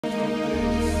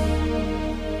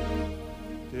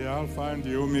Alpha and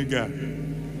the Omega,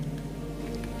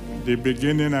 the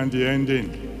beginning and the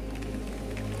ending,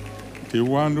 the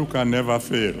one who can never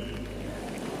fail.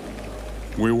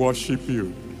 We worship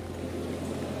you.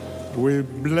 We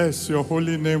bless your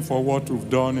holy name for what you've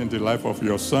done in the life of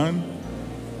your son.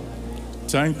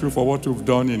 Thank you for what you've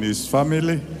done in his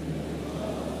family.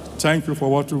 Thank you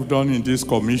for what you've done in this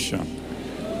commission.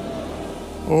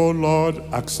 Oh Lord,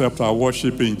 accept our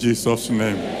worship in Jesus'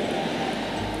 name.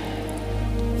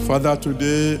 Father,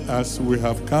 today as we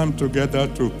have come together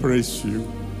to praise you,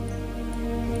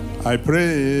 I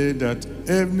pray that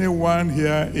anyone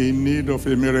here in need of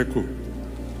a miracle,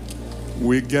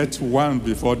 we get one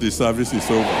before the service is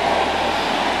over.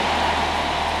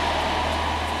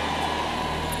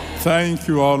 Thank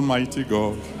you, Almighty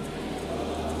God.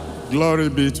 Glory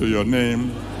be to your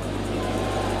name.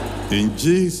 In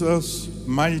Jesus'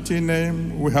 mighty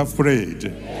name we have prayed.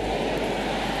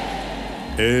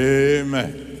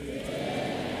 Amen.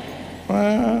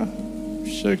 Well,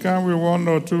 shake hands with one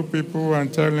or two people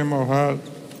and tell them, oh, how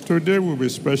today will be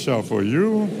special for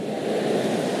you.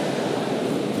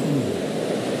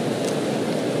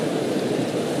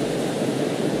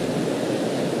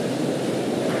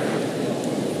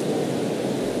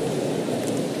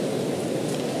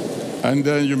 And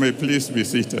then you may please be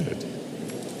seated.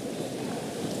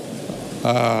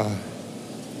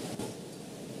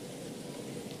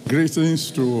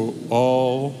 Greetings to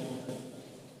all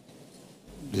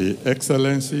the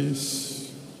excellencies.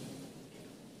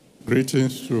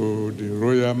 Greetings to the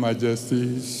royal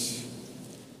majesties.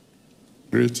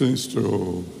 Greetings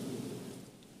to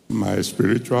my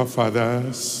spiritual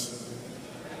fathers.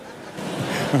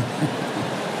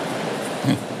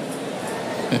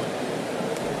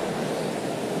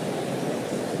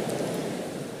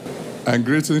 And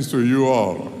greetings to you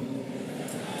all,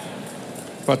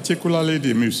 particularly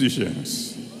the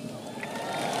musicians.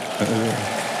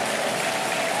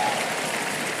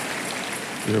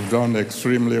 You've done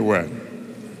extremely well.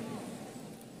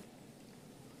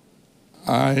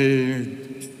 I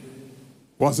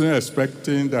wasn't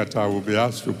expecting that I would be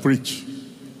asked to preach.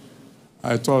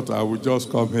 I thought I would just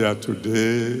come here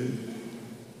today.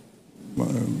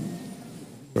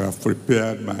 We have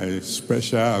prepared my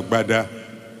special agbada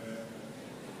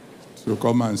to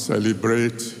come and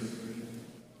celebrate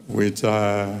with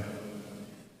our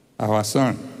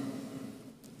son.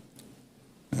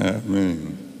 I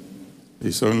mean,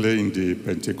 it's only in the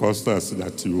Pentecostals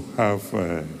that you have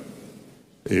a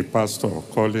pastor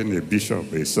calling a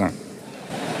bishop a son.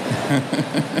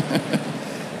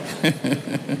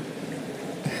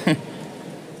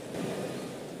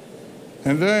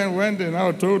 And then when they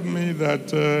now told me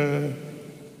that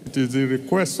it is the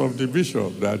request of the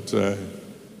bishop that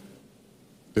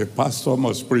the pastor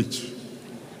must preach.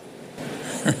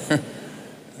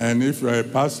 And if you're a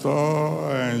pastor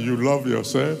and you love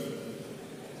yourself,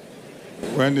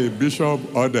 when a bishop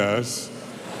orders,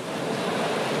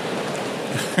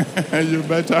 you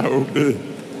better obey.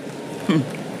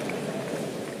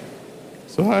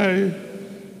 So I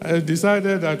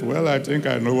decided that, well, I think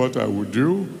I know what I would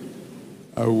do.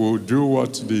 I would do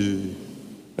what the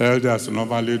elders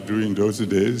normally do in those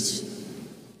days.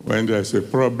 When there's a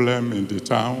problem in the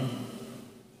town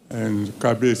and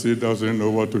Kabesi doesn't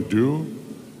know what to do,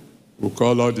 we'll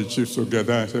call all the chiefs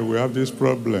together and say, we have this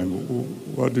problem.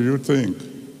 What do you think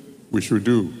we should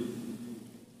do?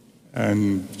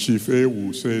 And Chief A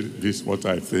will say, this is what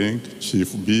I think.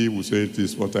 Chief B will say, this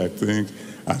is what I think,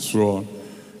 and so on.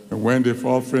 And when they've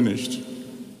all finished,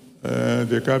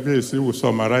 the Kabesi will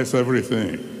summarize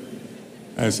everything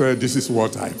and say, this is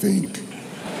what I think.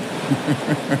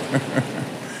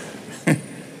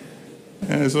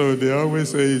 And so they always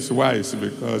say he's wise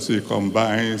because he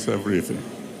combines everything.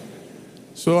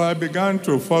 So I began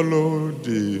to follow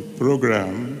the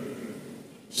program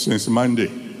since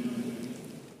Monday.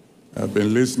 I've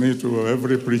been listening to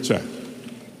every preacher,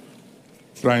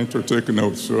 trying to take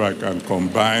notes so I can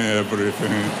combine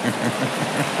everything.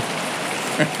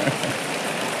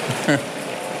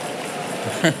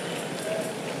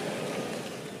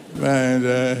 And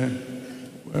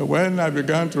when I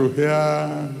began to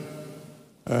hear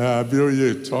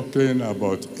Adeboye talking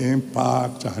about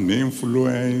impact and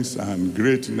influence and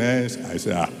greatness, I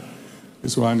said,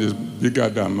 this one is bigger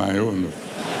than my own.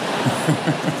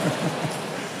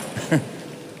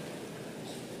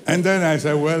 And then I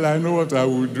said, well, I know what I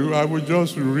would do. I would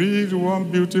just read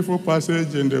one beautiful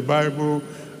passage in the Bible,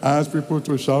 ask people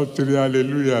to shout 3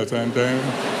 hallelujahs, and then...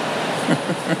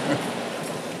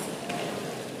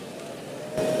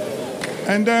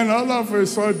 And then all of a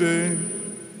sudden,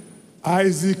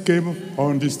 Isaac came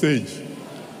on the stage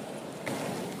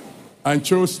and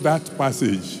chose that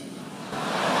passage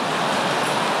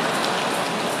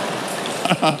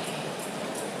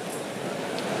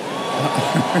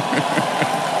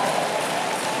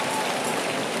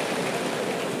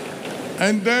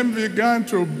And then began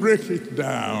to break it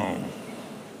down.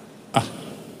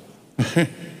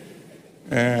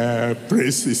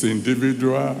 Praise is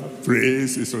individual,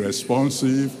 praise is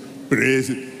responsive,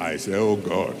 I say, oh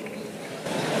God.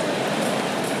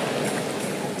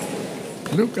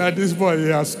 Look at this boy, he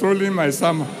has stolen my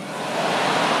sermon.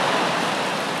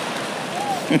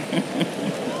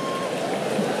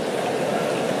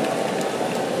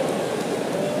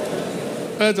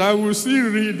 But I will still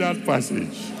read that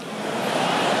passage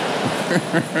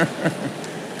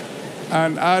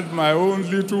and add my own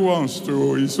little ones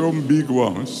to his own big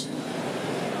ones.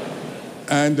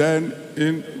 And then,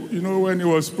 when he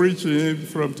was preaching,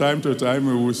 from time to time,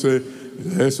 he would say,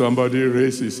 let somebody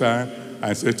raise his hand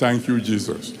and say, thank you,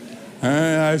 Jesus.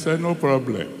 And I said, no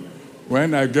problem.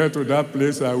 When I get to that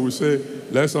place, I will say,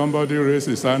 let somebody raise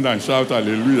his hand and shout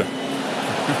hallelujah.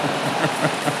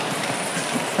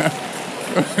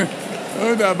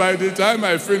 So that by the time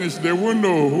I finish, they won't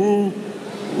know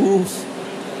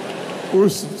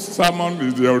whose sermon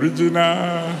is the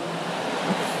original.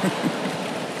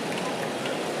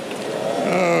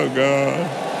 Oh, God.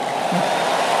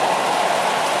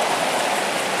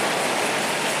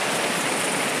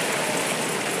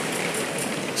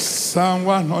 Psalm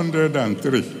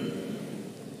 103,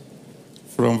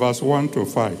 from verse 1 to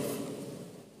 5.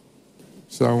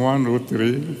 Psalm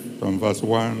 103, from verse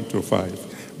 1 to 5.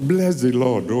 Bless the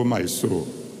Lord, O my soul,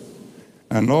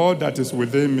 and all that is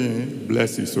within me,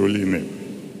 bless his holy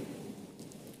name.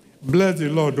 Bless the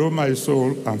Lord, O my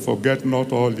soul, and forget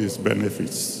not all his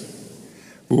benefits,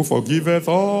 who forgiveth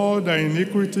all thy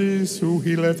iniquities, who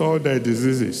healeth all thy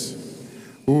diseases,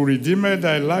 who redeemeth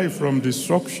thy life from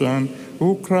destruction,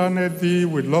 who crowned thee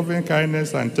with loving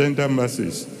kindness and tender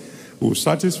mercies, who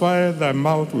satisfieth thy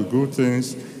mouth with good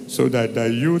things, so that thy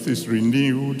youth is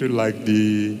renewed like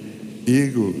the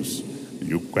eagles.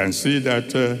 You can see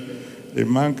that a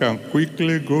man can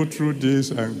quickly go through this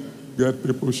and get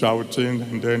people shouting,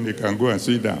 and then he can go and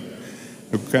sit down.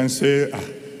 You can say,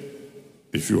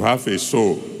 if you have a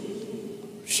soul,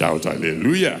 shout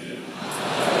hallelujah.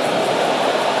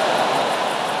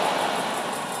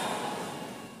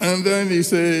 And then he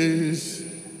says,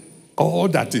 all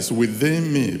that is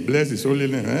within me, bless his holy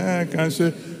name. I can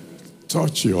say,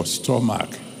 touch your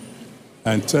stomach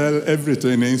and tell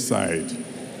everything inside.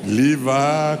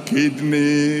 Liver,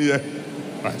 kidney.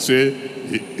 I say,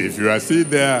 if you are still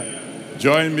there,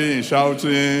 join me in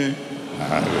shouting,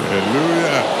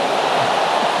 hallelujah.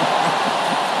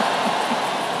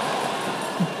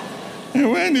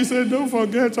 And when he said, don't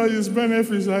forget all his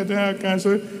benefits, I can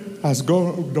say, has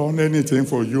God done anything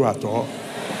for you at all?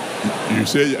 You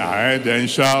say, I then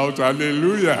shout,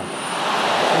 hallelujah.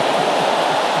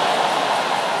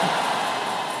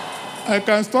 I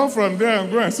can stop from there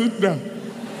and go and sit down.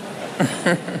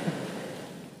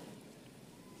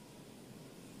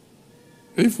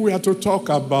 If we are to talk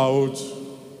about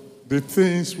the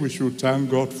things we should thank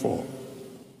God for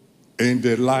in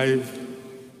the life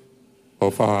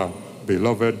of our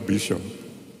beloved bishop,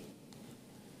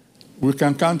 we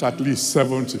can count at least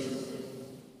 70.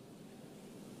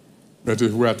 But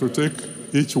if we are to take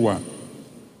each one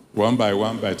by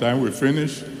one, by the time we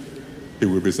finish, it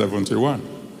will be 71.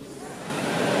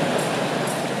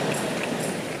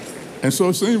 And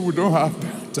so since we don't have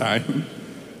that time,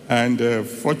 and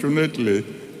fortunately,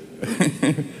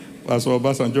 Pastor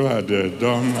Obasanjo had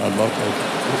done a lot of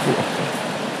work.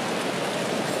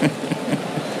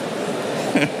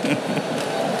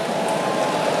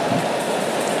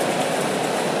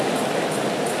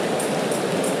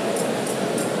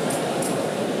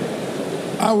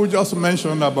 I will just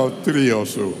mention about 3 or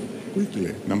so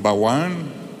quickly. Number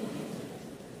 1,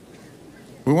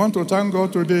 we want to thank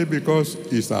God today because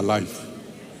he's alive.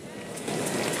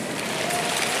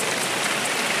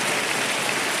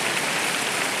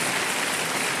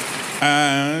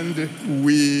 And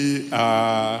we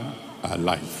are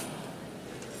alive.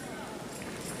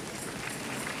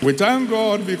 We thank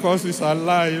God because he's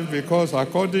alive, because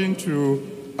according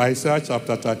to Isaiah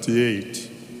chapter 38,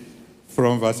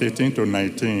 from verse 18 to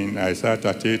 19, Isaiah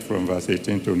 38 from verse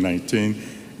 18 to 19,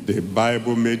 the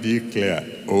Bible made it clear,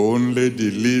 only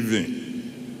the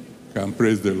living can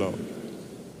praise the Lord.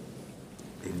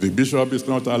 If the bishop is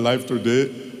not alive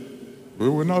today, we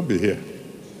will not be here.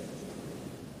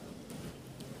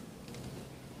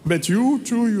 But you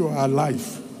too, you are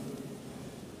alive.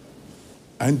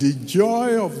 And the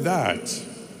joy of that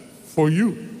for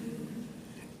you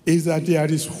is that there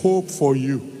is hope for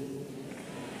you.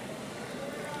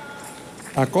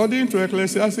 According to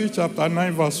Ecclesiastes chapter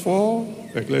 9, verse 4,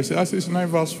 Ecclesiastes 9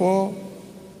 verse 4,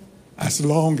 as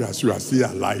long as you are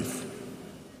still alive,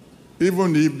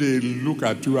 even if they look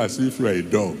at you as if you are a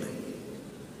dog,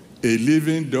 a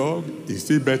living dog is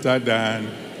still better than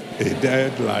a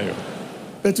dead lion.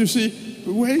 But you see,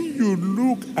 when you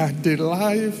look at the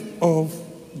life of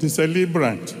the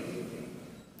celebrant,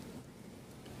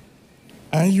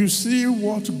 and you see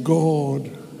what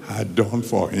God had done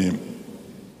for him,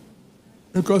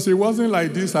 because it wasn't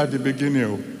like this at the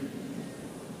beginning.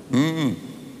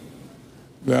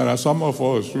 There are some of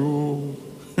us who,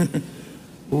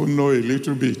 who know a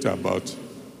little bit about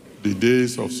the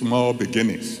days of small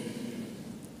beginnings.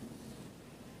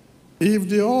 If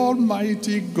the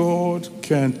Almighty God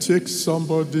can take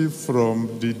somebody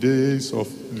from the days of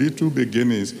little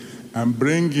beginnings and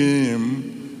bring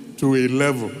him to a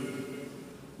level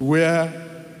where,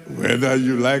 whether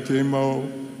you like him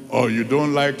or you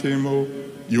don't like him,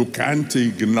 you can't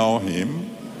ignore him,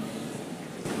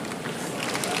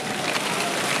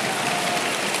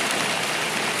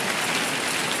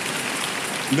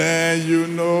 then you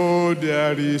know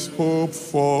there is hope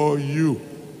for you.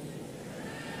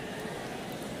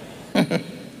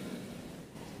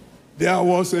 There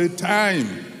was a time,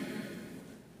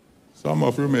 some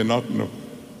of you may not know,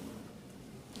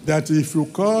 that if you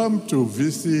come to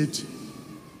visit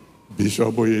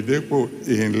Bishop Oyedepo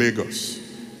in Lagos,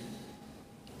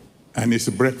 and it's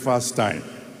breakfast time,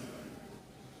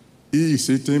 he is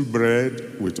eating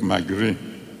bread with margarine,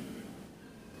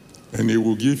 and he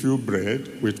will give you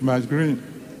bread with margarine.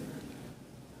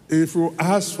 If you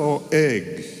ask for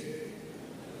egg,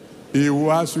 he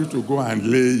will ask you to go and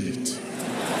lay it.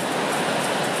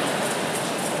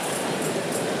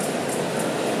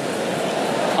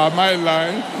 Am I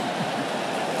lying?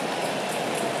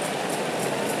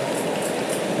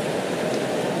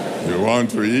 You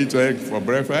want to eat egg for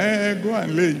breakfast? Go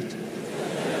and lay it.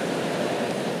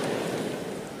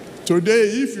 Today,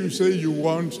 if you say you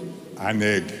want an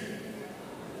egg,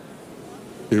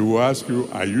 he will ask you,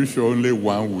 are you sure only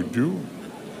one would do?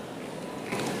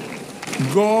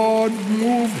 God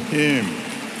moved him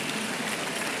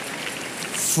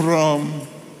from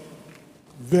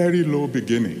very low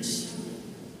beginnings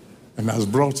and has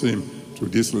brought him to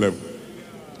this level.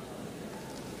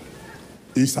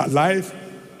 He's alive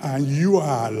and you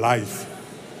are alive.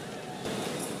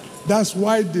 That's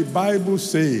why the Bible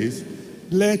says,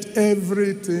 let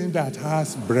everything that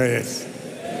has breath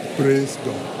praise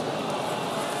God.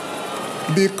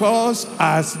 Because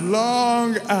as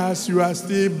long as you are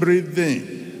still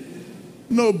breathing,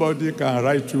 nobody can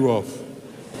write you off.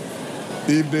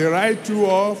 If they write you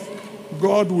off,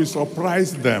 God will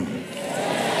surprise them.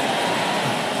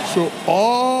 So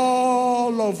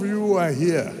all of you who are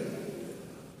here,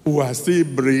 who are still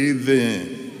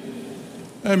breathing,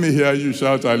 let me hear you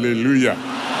shout hallelujah.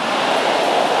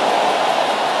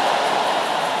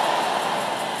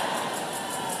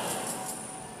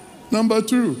 Number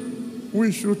two,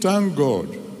 we should thank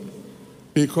God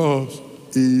because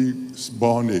he is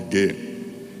born again.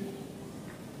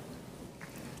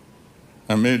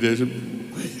 I mean,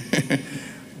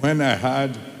 when I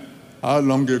heard how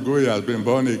long ago he has been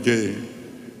born again,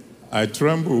 I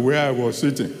trembled where I was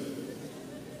sitting.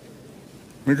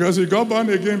 Because he got born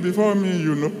again before me,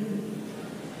 you know.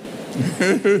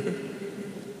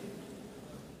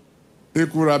 He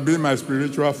could have been my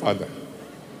spiritual father.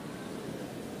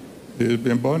 He's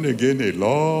been born again a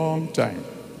long time.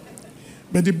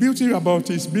 But the beauty about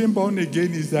his being born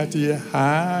again is that he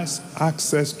has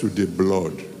access to the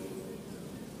blood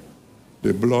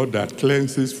that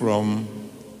cleanses from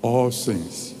all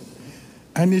sins.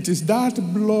 And it is that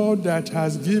blood that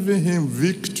has given him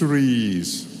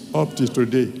victories up to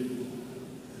today.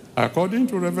 According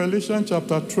to Revelation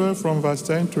chapter 12 from verse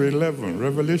 10 to 11,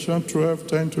 Revelation 12,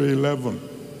 10 to 11,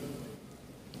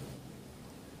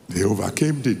 they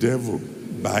overcame the devil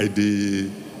by the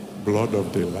blood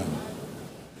of the Lamb.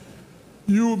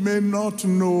 You may not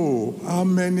know how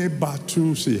many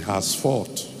battles he has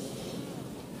fought.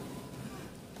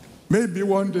 Maybe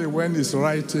one day when he's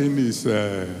writing his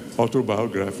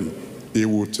autobiography, he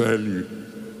will tell you.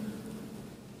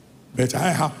 But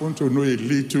I happen to know a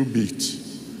little bit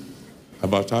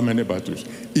about how many battles.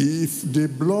 If the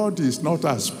blood is not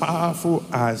as powerful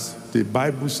as the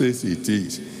Bible says it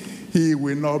is, he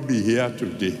will not be here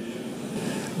today.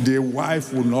 The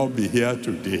wife will not be here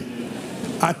today.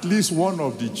 At least one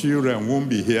of the children won't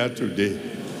be here today.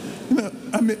 You know,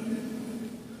 I mean,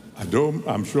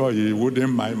 I'm sure he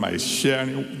wouldn't mind my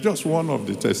sharing just one of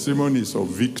the testimonies of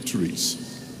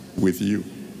victories with you.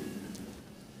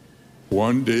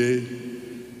 One day,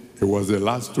 he was the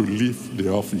last to leave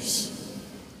the office.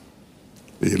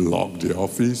 He locked the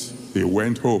office. He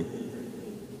went home.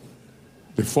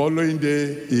 The following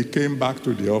day, he came back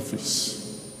to the office.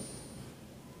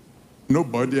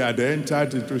 Nobody had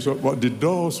entered into it, but the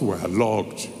doors were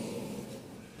locked.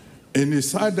 And he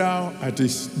sat down at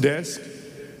his desk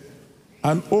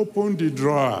and opened the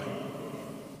drawer.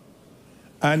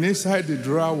 And inside the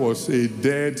drawer was a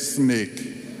dead snake.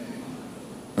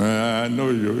 I know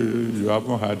you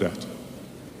haven't heard that.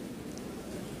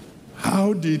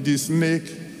 How did the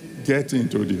snake get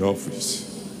into the office?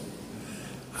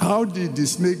 How did the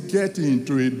snake get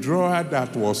into a drawer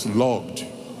that was locked?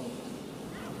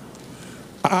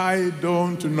 I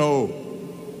don't know.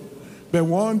 But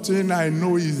one thing I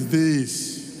know is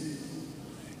this: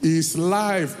 his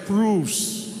life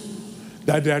proves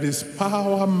that there is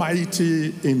power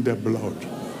mighty in the blood.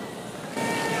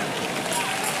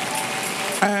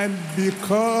 And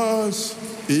because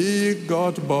he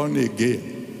got born again,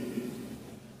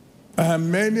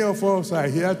 and many of us are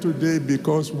here today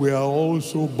because we are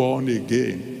also born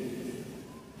again.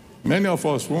 Many of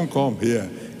us won't come here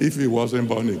if he wasn't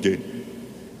born again.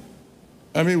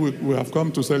 I mean, we have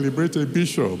come to celebrate a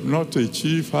bishop, not a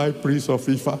chief high priest of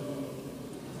Ifa.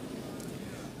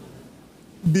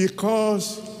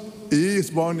 Because he is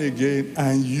born again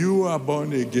and you are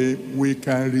born again, we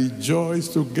can rejoice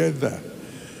together.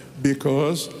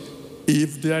 Because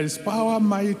if there is power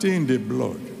mighty in the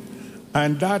blood,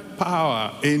 and that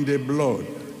power in the blood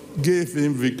gave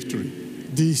him victory,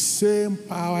 the same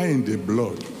power in the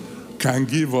blood can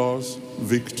give us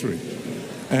victory.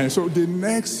 And so the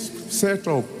next set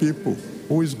of people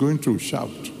who is going to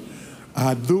shout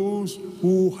are those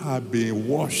who have been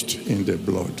washed in the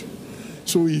blood.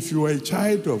 So if you are a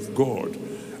child of God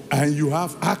and you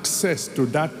have access to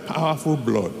that powerful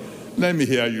blood, let me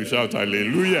hear you shout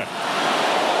hallelujah.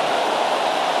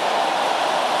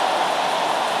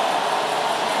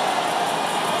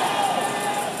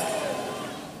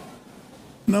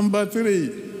 Number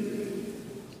 3,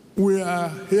 we are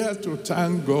here to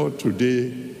thank God today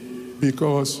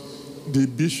because the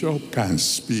bishop can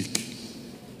speak.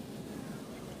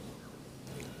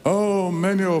 Oh,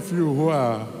 many of you who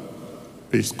are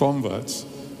his converts,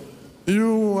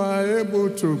 you are able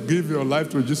to give your life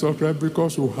to Jesus Christ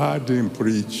because you heard him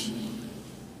preach.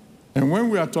 And when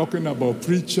we are talking about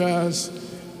preachers,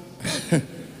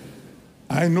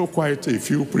 I know quite a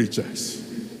few preachers.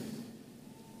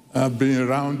 I've been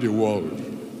around the world.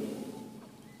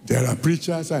 There are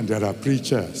preachers and there are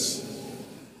preachers.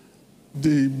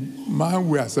 The man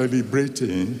we are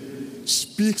celebrating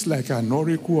speaks like an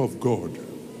oracle of God.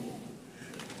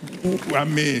 I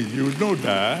mean, you know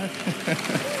that.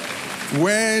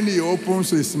 When he opens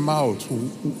his mouth,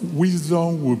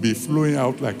 wisdom will be flowing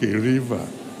out like a river.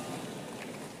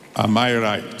 Am I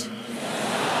right?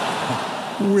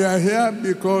 We are here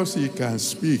because he can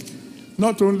speak.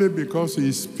 Not only because he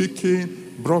is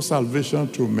speaking, brought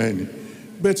salvation to many,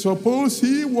 but suppose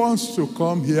he wants to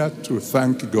come here to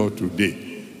thank God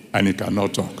today, and he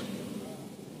cannot talk.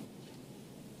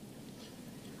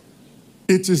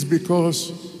 It is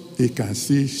because he can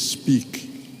still speak.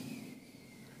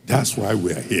 That's why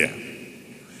we are here.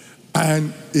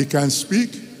 And he can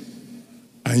speak,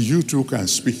 and you too can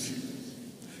speak.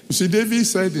 You see, David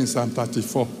said in Psalm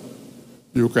 34,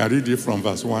 you can read it from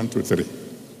verse 1 to 3.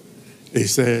 He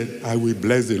said, I will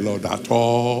bless the Lord at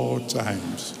all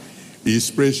times. His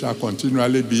praise shall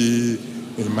continually be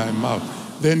in my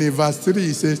mouth. Then in verse 3,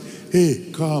 he says,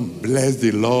 hey, come, bless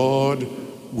the Lord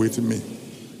with me.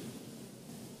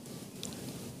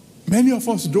 Many of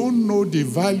us don't know the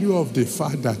value of the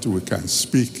fact that we can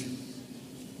speak.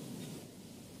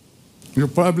 You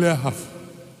probably have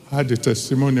had the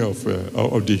testimony of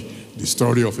the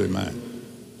story of a man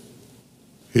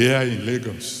here in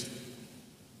Lagos.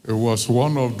 It was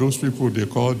one of those people they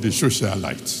call the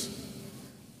socialites.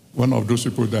 One of those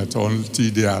people that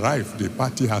until they arrive, the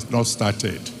party has not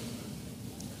started.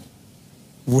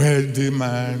 Wealthy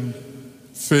man,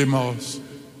 famous,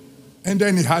 and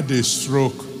then he had a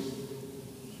stroke.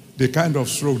 The kind of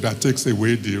stroke that takes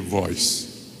away the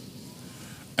voice.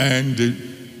 And they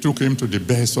took him to the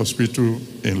best hospital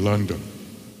in London.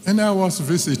 And I was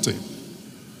visiting.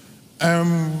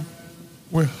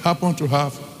 We happened to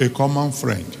have a common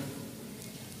friend.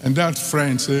 And that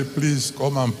friend said, please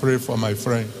come and pray for my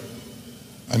friend.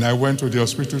 And I went to the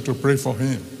hospital to pray for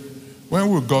him. When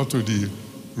we got to the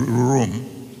room,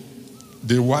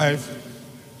 the wife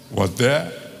was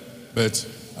there, but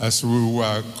as we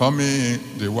were coming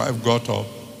in, the wife got up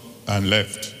and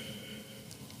left.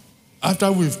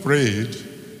 After we've prayed,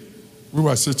 we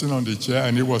were sitting on the chair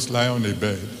and he was lying on a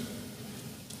bed.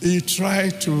 He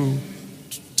tried to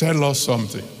tell us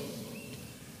something.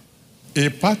 He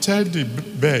patted the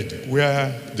bed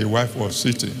where the wife was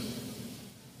sitting,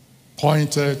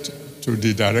 pointed to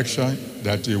the direction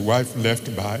that the wife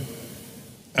left by,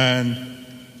 and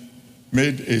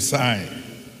made a sign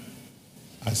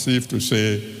as if to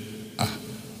say,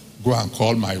 go and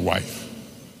call my wife.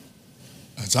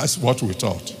 And that's what we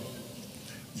thought.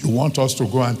 You want us to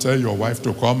go and tell your wife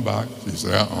to come back? She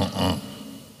said,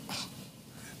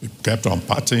 He kept on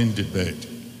patting the bed.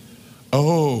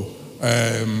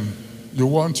 You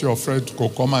want your friend to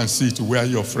come and sit where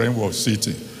your friend was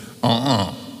sitting?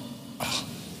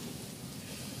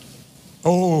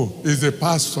 He's a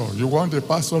pastor. You want the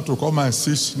pastor to come and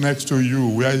sit next to you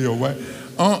where your wife?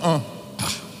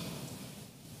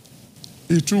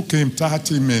 It took him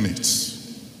 30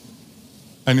 minutes,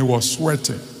 and he was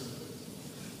sweating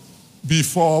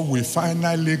before we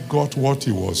finally got what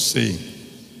he was saying,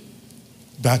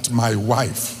 that my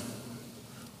wife,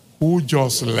 who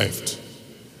just left,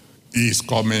 is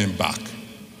coming back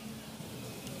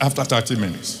after 30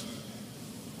 minutes.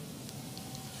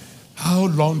 How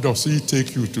long does it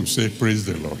take you to say, praise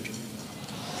the Lord?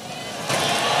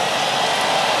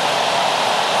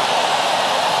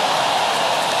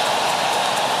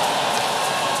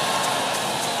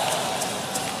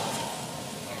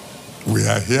 We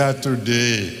are here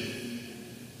today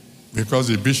because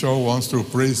the bishop wants to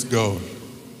praise God.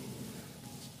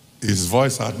 His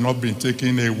voice had not been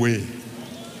taken away.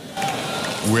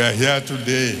 We are here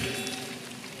today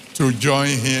to join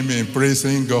him in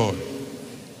praising God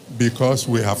because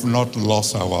we have not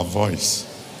lost our voice.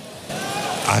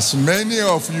 As many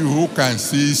of you who can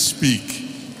see speak,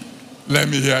 let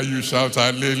me hear you shout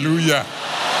hallelujah.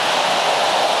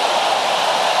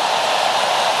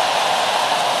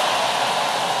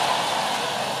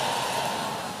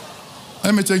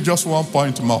 Let me take just one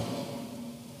point more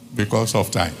because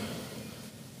of time.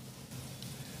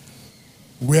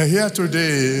 We are here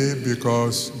today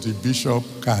because the bishop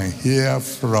can hear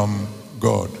from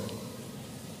God.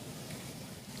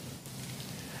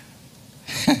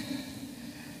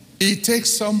 It takes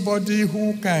somebody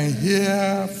who can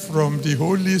hear from the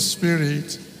Holy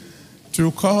Spirit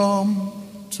to come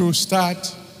to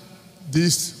start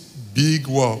this big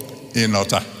work in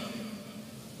Otta.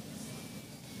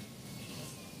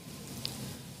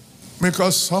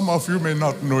 Because some of you may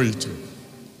not know it.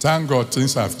 Thank God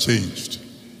things have changed.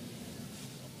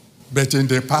 But in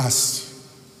the past,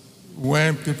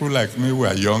 when people like me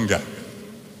were younger,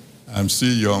 I'm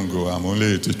still young, I'm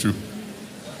only 82.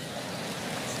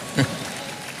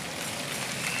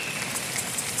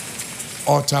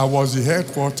 Otta was the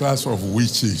headquarters of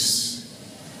witches.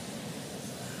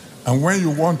 And when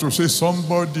you want to say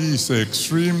somebody is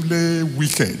extremely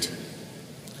wicked,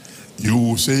 you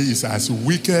will say it's as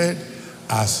wicked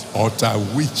as Otta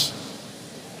witch.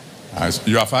 As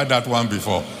you have heard that one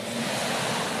before.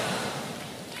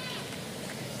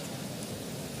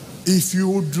 If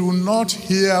you do not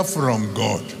hear from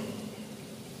God,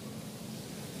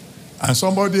 and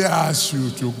somebody asks you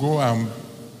to go and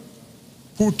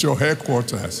put your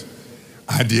headquarters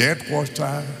at the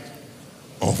headquarters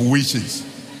of witches,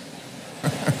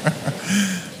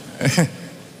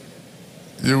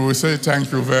 you will say,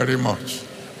 thank you very much.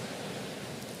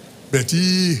 But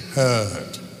he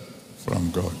heard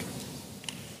from God.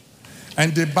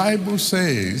 And the Bible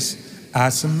says,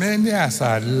 as many as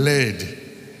are led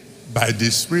by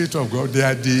the Spirit of God, they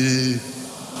are the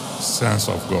sons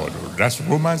of God. That's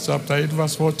Romans chapter 8,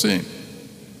 verse 14.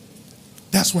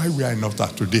 That's why we are in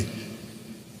Otta today.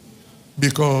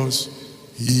 Because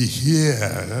he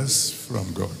hears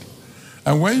from God.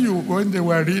 And when they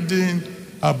were reading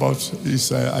about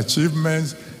his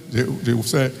achievements, they would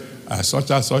say, at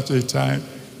such and such a time,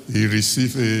 he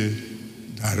received a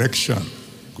direction.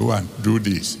 Go and do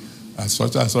this. At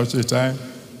such and such a time,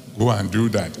 go and do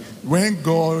that. When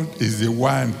God is the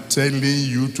one telling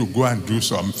you to go and do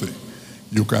something,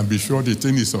 you can be sure the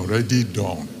thing is already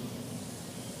done.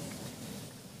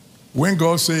 When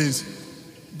God says,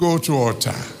 go to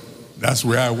Otta, that's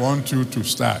where I want you to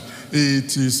start,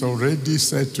 it is already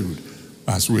settled.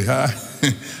 As we heard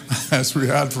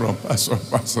from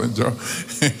Pastor John,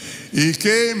 he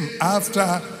came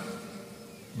after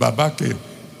Baba came.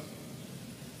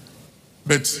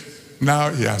 But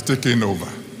now he has taken over.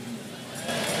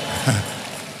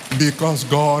 Because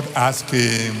God asked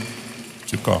him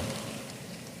to come.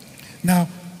 Now,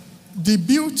 the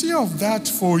beauty of that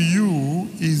for you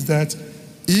is that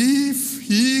if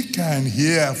he can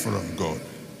hear from God,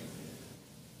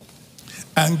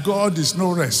 and God is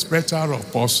no respecter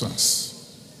of persons,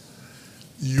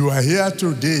 you are here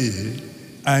today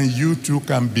and you too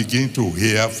can begin to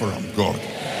hear from God.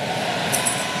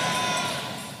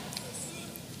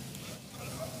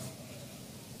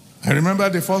 I remember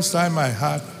the first time I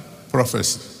had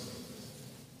prophecy.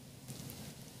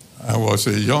 I was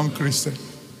a young Christian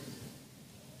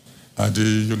at the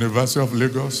University of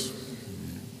Lagos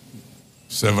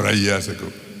several years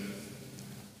ago,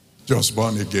 just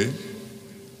born again.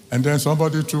 And then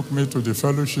somebody took me to the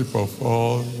fellowship of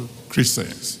all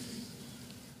Christians.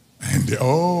 And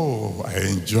I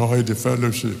enjoyed the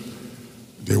fellowship.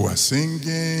 They were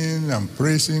singing and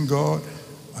praising God.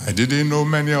 I didn't know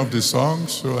many of the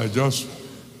songs, so I just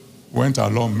went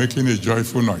along making a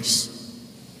joyful noise.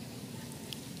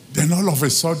 Then all of a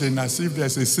sudden, as if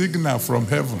there's a signal from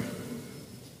heaven,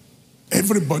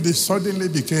 everybody suddenly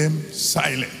became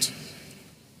silent.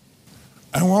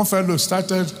 And one fellow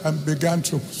started and began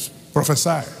to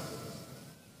prophesy.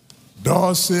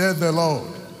 Thus saith the Lord.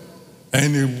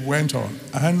 And he went on.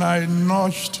 And I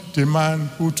nudged the man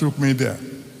who took me there.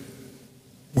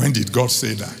 When did God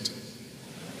say that?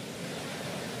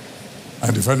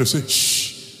 And the fellow said,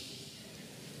 shh.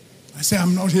 I said,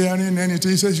 I'm not hearing anything.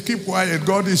 He says, keep quiet.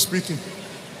 God is speaking.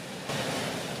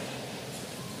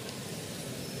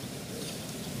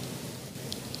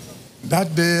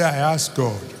 That day I asked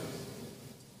God,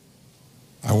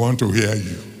 I want to hear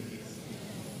you.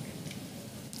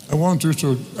 I want you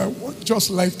to, just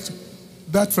like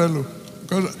that fellow,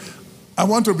 because I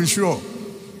want to be sure.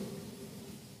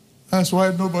 That's why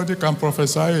nobody can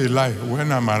prophesy a lie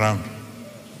when I'm around.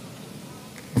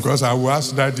 Because I will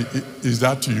ask Daddy, is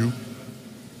that you?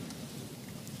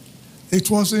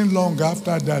 It wasn't long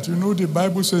after that. You know, the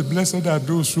Bible says, blessed are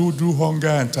those who do hunger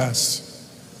and thirst,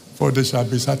 for they shall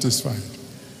be satisfied.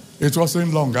 It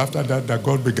wasn't long after that that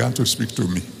God began to speak to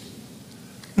me.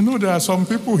 You know, there are some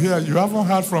people here, you haven't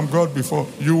heard from God before.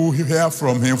 You will hear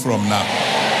from him from now.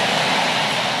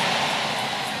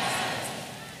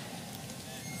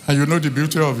 And you know the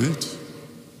beauty of it?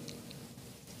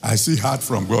 I see heard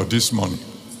from God this morning.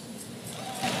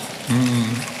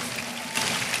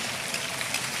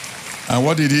 And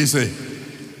what did he say?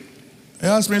 He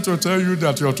asked me to tell you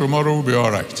that your tomorrow will be all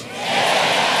right.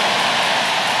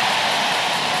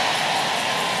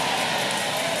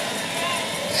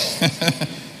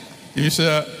 He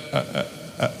said,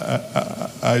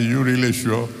 are you really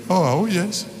sure? Oh,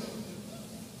 yes.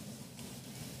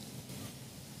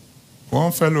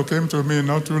 One fellow came to me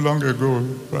not too long ago.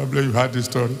 Probably you heard this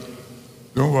story.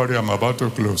 Don't worry, I'm about to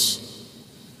close.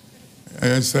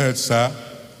 And he said, sir,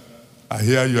 I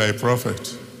hear you are a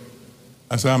prophet.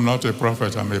 I said, I'm not a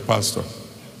prophet, I'm a pastor.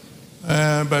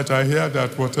 But I hear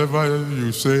that whatever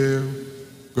you say,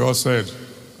 God said,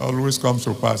 always comes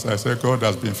to pass. I said, God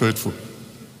has been faithful.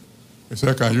 He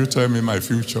said, can you tell me my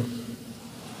future?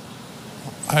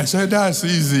 I said, that's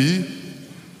easy.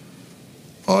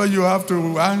 All you have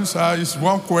to answer is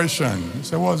one question. He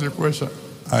said, what's the question?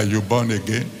 Are you born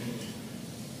again?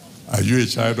 Are you a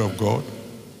child of God?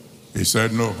 He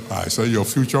said, no. I said, your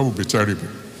future will be terrible.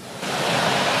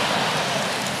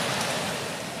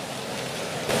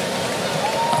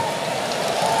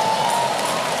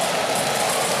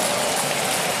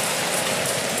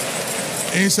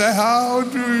 He said, how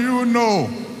do you know?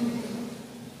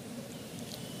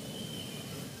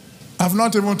 I've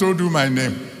not even told you my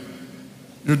name.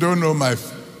 You don't know my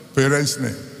parents'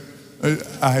 name.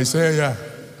 I say, yeah.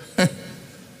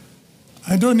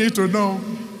 I don't need to know.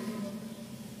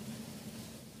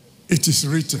 It is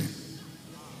written.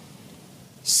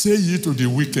 Say ye to the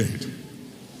wicked,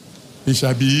 he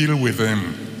shall be ill with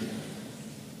them.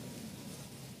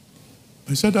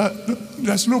 I said,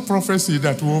 there's no prophecy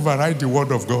that will override the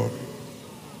word of God.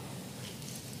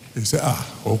 He said,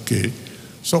 okay.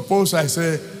 Suppose I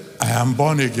say, I am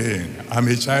born again. I'm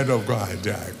a child of God.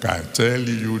 I can tell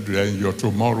you then your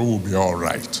tomorrow will be all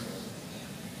right.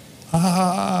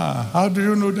 How do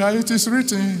you know that? It is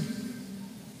written.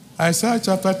 Isaiah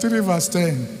chapter 3 verse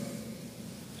 10.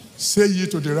 Say ye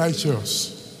to the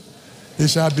righteous, he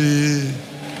shall be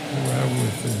well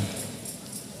with him.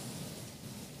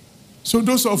 So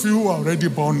those of you who are already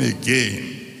born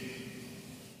again,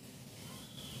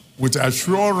 with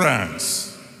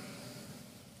assurance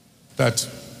that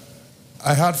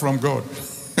I heard from God,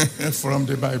 from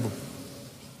the Bible,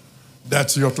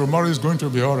 that your tomorrow is going to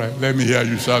be all right. Let me hear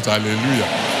you shout hallelujah.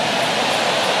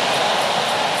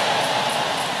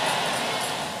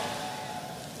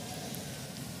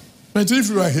 But if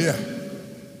you are here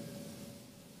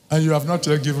and you have not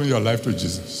yet given your life to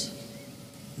Jesus,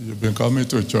 you've been coming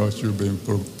to church, you've been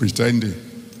pretending,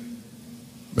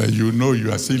 but you know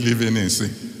you are still living in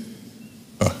sin.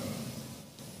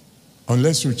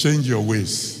 Unless you change your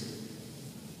ways,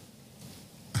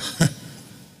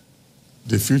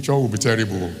 the future will be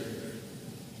terrible.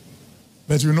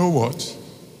 But you know what?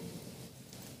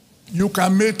 You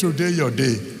can make today your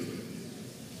day.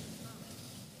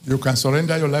 You can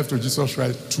surrender your life to Jesus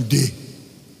Christ today.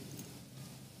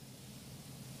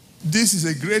 This is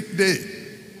a great day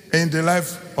in the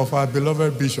life of our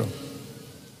beloved Bishop.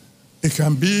 It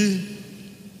can be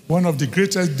one of the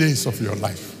greatest days of your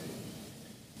life.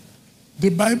 The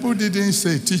Bible didn't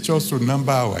say teach us to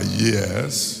number our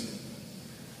years.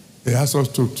 It asks us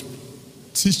to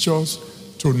teach us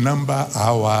to number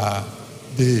our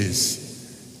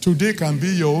days. Today can be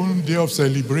your own day of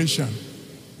celebration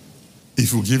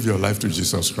if you give your life to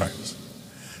Jesus Christ.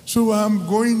 So I'm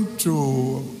going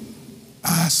to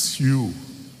ask you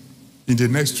in the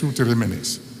next 2-3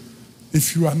 minutes,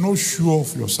 if you are not sure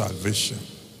of your salvation,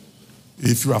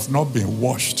 if you have not been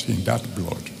washed in that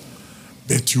blood,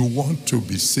 but you want to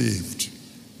be saved,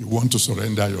 you want to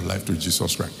surrender your life to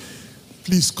Jesus Christ,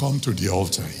 please come to the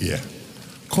altar here.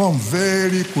 Come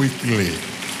very quickly,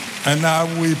 and I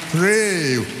will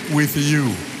pray with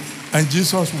you, and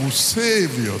Jesus will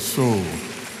save your soul.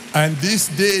 And this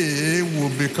day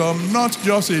will become not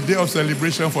just a day of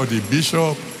celebration for the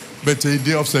bishop, but a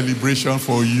day of celebration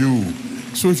for you.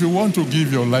 So if you want to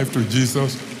give your life to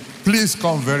Jesus, please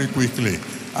come very quickly.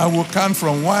 I will count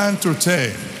from 1 to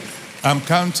 10. I'm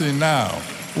counting now.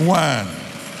 1.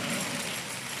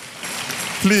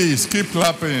 Please keep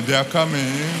clapping. They are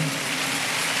coming.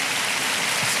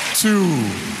 2.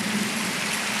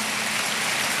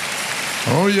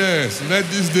 Oh yes, let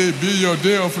this day be your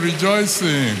day of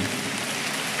rejoicing.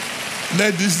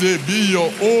 Let this day be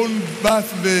your own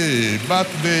birthday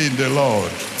in the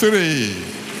Lord. 3.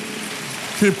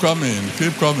 Keep coming,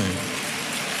 keep coming.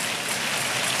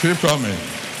 Keep coming.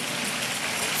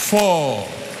 4.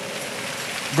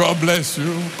 God bless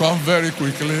you. Come very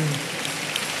quickly.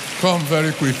 Come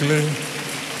very quickly.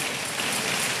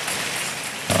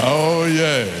 Oh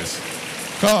yes.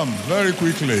 Come very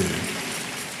quickly.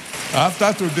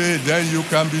 After today, then you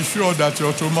can be sure that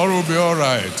your tomorrow will be all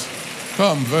right.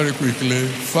 Come very quickly.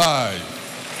 5.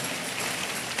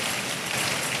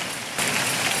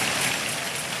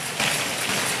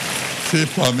 Keep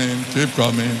coming, keep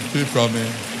coming, keep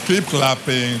coming. Keep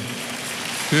clapping.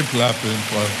 Keep clapping.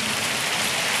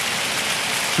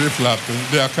 Keep clapping.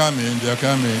 They are coming, they are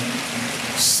coming.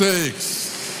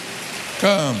 6.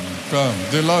 Come, come.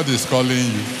 The Lord is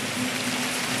calling you.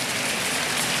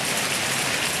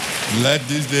 Let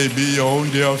this day be your own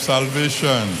day of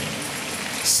salvation.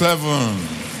 7.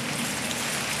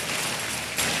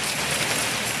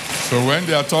 So when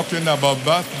they are talking about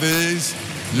birthdays,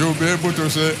 you'll be able to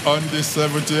say, on the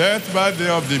 78th birthday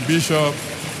of the bishop,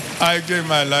 I gave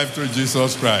my life to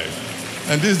Jesus Christ.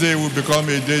 And this day will become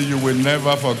a day you will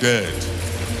never forget.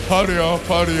 Hurry up,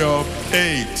 hurry up.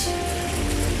 8.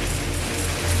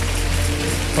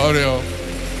 Hurry up.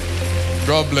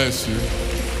 God bless you.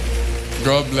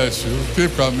 God bless you.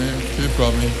 Keep coming, keep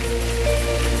coming.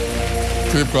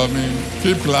 Keep coming.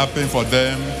 Keep clapping for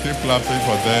them. Keep clapping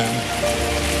for them.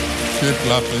 Keep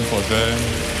clapping for them.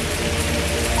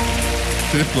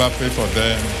 Keep clapping for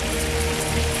them.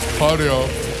 Hurry up,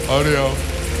 hurry up.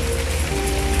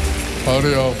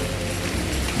 Hurry up.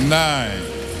 9.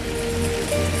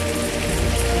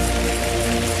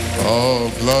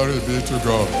 Oh, glory be to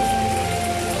God.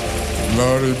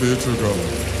 Glory be to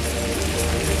God.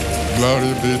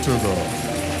 Glory be to God.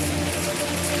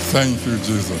 Thank you,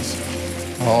 Jesus.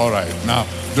 All right. Now,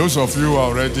 those of you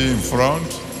already in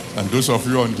front and those of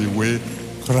you on the way,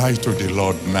 cry to the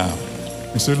Lord now.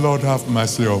 You say, Lord, have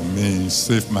mercy on me.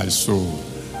 Save my soul.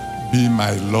 Be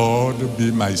my Lord.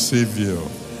 Be my Savior.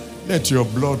 Let your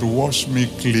blood wash me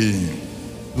clean.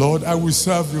 Lord, I will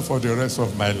serve you for the rest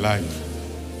of my life.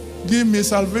 Give me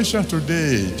salvation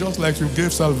today, just like you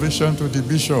gave salvation to the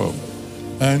bishop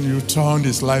and you turned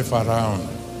his life around.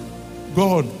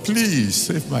 God, please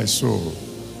save my soul.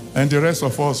 And the rest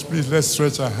of us, please, let's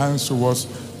stretch our hands towards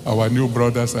our new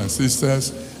brothers and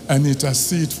sisters and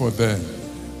intercede for them.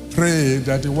 Pray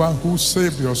that the one who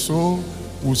saved your soul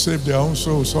will save their own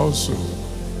souls also.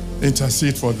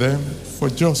 Intercede for them for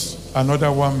just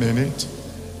another 1 minute,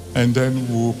 and then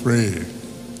we'll pray.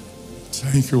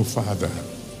 Thank you, Father.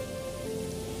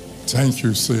 Thank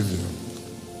you, Savior.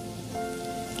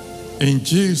 In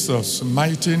Jesus'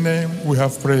 mighty name we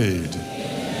have prayed.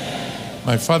 Amen.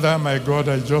 My Father, my God,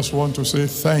 I just want to say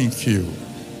thank you.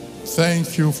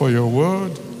 Thank you for your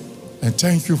word, and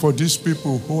thank you for these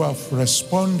people who have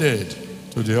responded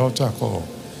to the altar call.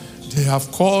 They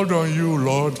have called on you,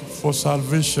 Lord, for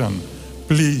salvation.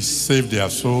 Please save their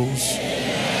souls.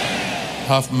 Amen.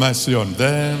 Have mercy on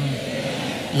them.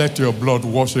 Amen. Let your blood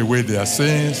wash away their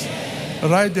sins.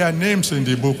 Write their names in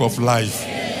the book of life.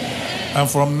 And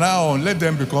from now on, let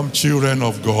them become children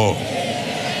of God.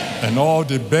 And all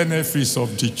the benefits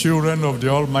of the children of the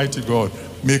Almighty God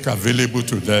make available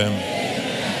to them.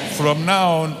 From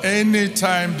now on,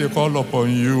 anytime they call upon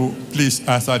you, please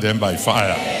answer them by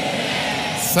fire.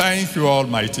 Thank you,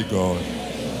 Almighty God.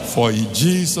 For in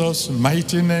Jesus'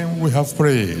 mighty name we have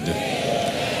prayed.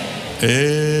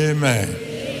 Amen.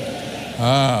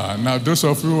 Now those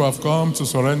of you who have come to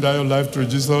surrender your life to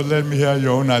Jesus, let me hear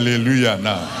your own hallelujah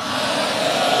now.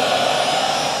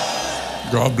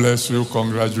 God bless you.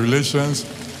 Congratulations.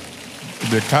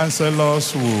 The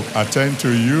counselors will attend to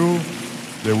you.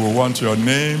 They will want your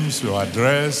names, your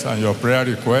address, and your prayer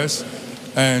requests.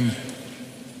 And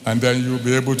then you'll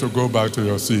be able to go back to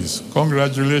your seats.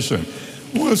 Congratulations.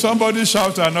 Will somebody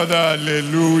shout another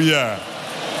hallelujah?